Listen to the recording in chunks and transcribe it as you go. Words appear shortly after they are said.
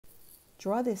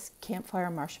Draw this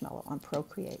campfire marshmallow on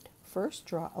Procreate. First,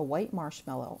 draw a white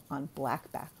marshmallow on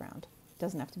black background. It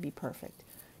doesn't have to be perfect.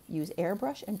 Use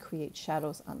airbrush and create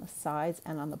shadows on the sides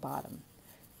and on the bottom.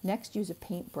 Next, use a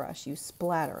paintbrush. Use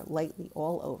splatter lightly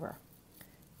all over.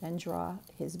 Then draw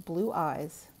his blue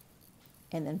eyes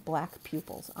and then black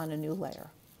pupils on a new layer.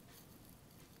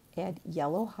 Add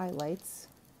yellow highlights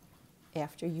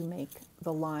after you make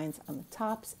the lines on the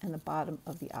tops and the bottom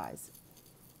of the eyes.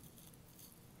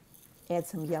 Add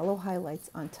some yellow highlights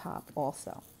on top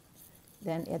also.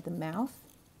 Then add the mouth,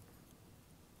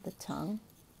 the tongue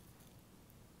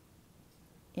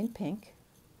in pink,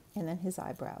 and then his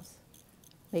eyebrows.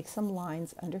 Make some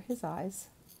lines under his eyes,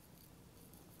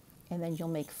 and then you'll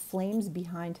make flames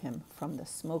behind him from the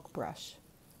smoke brush.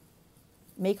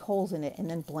 Make holes in it and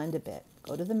then blend a bit.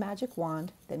 Go to the magic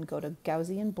wand, then go to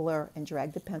Gaussian Blur and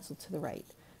drag the pencil to the right.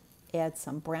 Add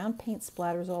some brown paint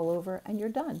splatters all over and you're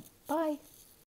done. Bye!